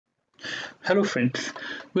Hello friends,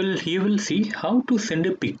 well here we'll see how to send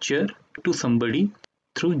a picture to somebody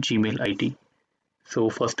through Gmail ID. So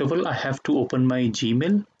first of all I have to open my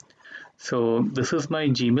Gmail. So this is my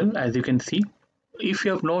Gmail as you can see. If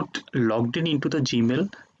you have not logged in into the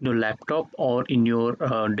Gmail in your laptop or in your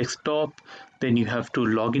desktop, then you have to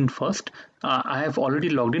log in first. I have already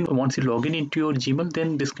logged in. Once you log in into your Gmail,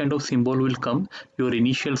 then this kind of symbol will come. Your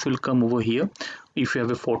initials will come over here. If you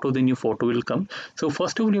have a photo, then your photo will come. So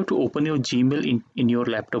first of all, you have to open your Gmail in your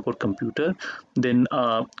laptop or computer. Then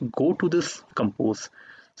go to this Compose.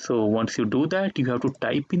 So once you do that, you have to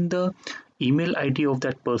type in the email ID of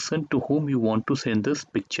that person to whom you want to send this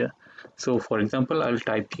picture. So for example, I'll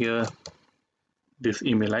type here this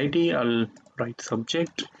email ID. I'll write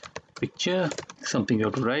subject picture, something you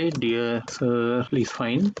have to write, dear sir, please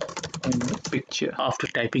find picture. After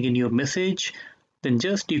typing in your message, then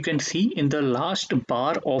just you can see in the last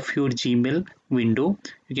bar of your Gmail window,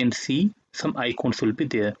 you can see some icons will be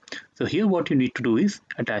there. So here what you need to do is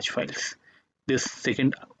attach files. This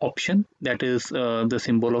second option, that is the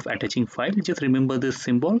symbol of attaching file, just remember this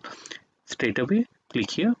symbol. Straight away click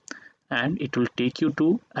here and it will take you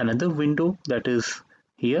to another window, that is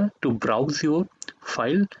here to browse your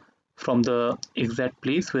file from the exact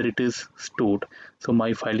place where it is stored. So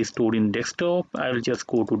my file is stored in desktop. I'll just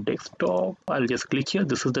go to desktop. I'll just click here.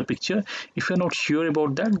 This is the picture. If you're not sure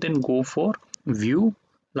about that, then go for view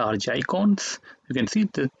large icons. You can see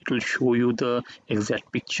that it will show you the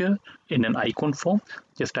exact picture in an icon form.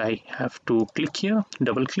 Just I have to click here,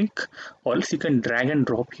 double click, or else you can drag and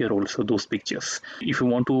drop here also those pictures. If you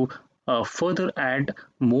want to further add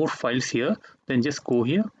more files here, then just go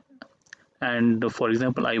here, and for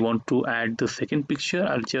example I want to add the second picture.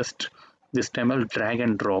 I'll just this time I'll drag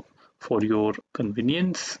and drop for your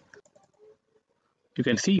convenience. You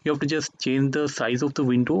can see you have to just change the size of the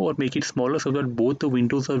window or make it smaller so that both the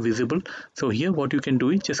windows are visible. So here what you can do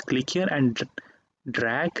is just click here and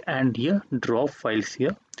drag and here drop files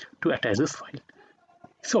here to attach this file.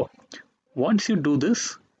 So once you do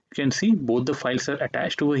this, you can see both the files are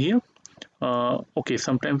attached over here. Okay,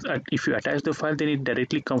 sometimes if you attach the file, then it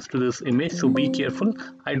directly comes to this image, so be careful.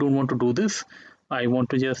 I don't want to do this. I want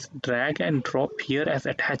to just drag and drop here as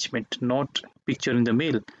attachment, not picture in the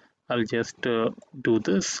mail. I'll just do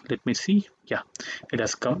this. Let me see. Yeah, it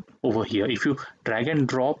has come over here. If you drag and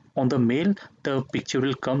drop on the mail, the picture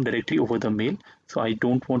will come directly over the mail, so I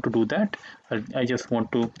don't want to do that. I just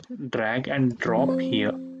want to drag and drop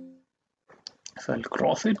here. So I'll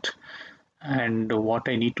cross it, and what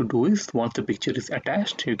I need to do is once the picture is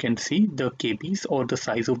attached, you can see the KBs or the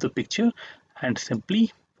size of the picture, and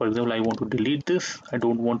simply, for example, I want to delete this. I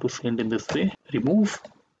don't want to send in this way. Remove.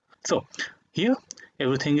 So here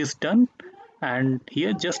everything is done, and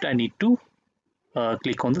here just I need to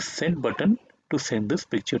click on the send button to send this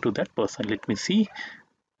picture to that person. Let me see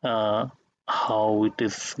how it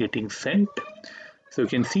is getting sent. So you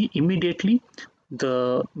can see immediately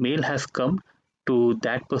the mail has come to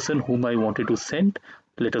that person whom I wanted to send.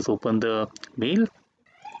 Let us open the mail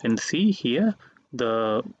and see here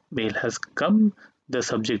the mail has come. The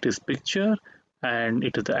subject is picture and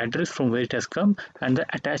it is the address from where it has come, and the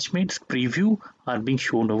attachments preview are being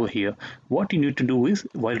shown over here. What you need to do is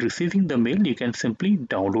while receiving the mail, you can simply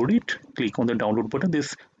download it. Click on the download button.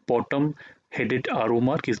 This bottom headed arrow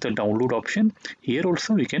mark is the download option. Here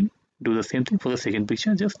also you can do the same thing for the second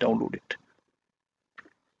picture, just download it.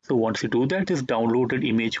 So once you do that, this downloaded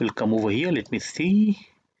image will come over here. Let me see.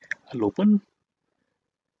 I'll open.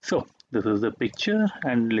 So this is the picture,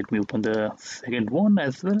 and let me open the second one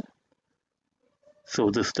as well. So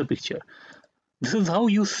this is the picture. This is how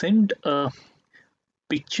you send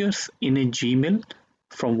pictures in a Gmail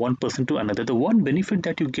from one person to another. The one benefit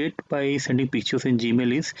that you get by sending pictures in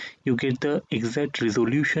Gmail is you get the exact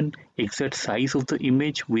resolution, exact size of the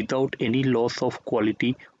image without any loss of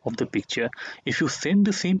quality of the picture. If you send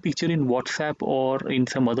the same picture in WhatsApp or in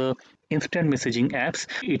some other instant messaging apps,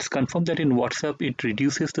 it's confirmed that in WhatsApp it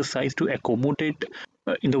reduces the size to accommodate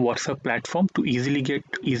in the WhatsApp platform to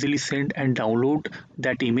easily send and download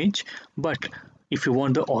that image. But if you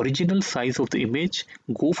want the original size of the image,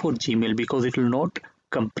 go for Gmail because it will not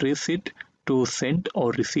compress it to send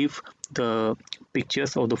or receive the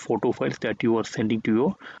pictures or the photo files that you are sending to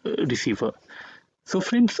your receiver. So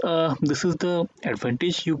friends, this is the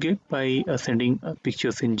advantage you get by sending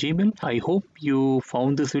pictures in Gmail. I hope you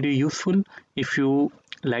found this video useful. If you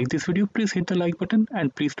like this video, please hit the like button,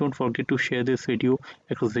 and please don't forget to share this video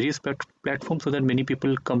across various platforms so that many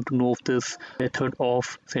people come to know of this method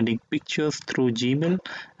of sending pictures through Gmail.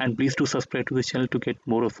 And please do subscribe to the channel to get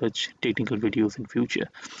more of such technical videos in future.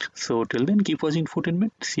 So till then, keep watching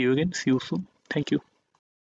Infotainment. See you again. See you soon. Thank you.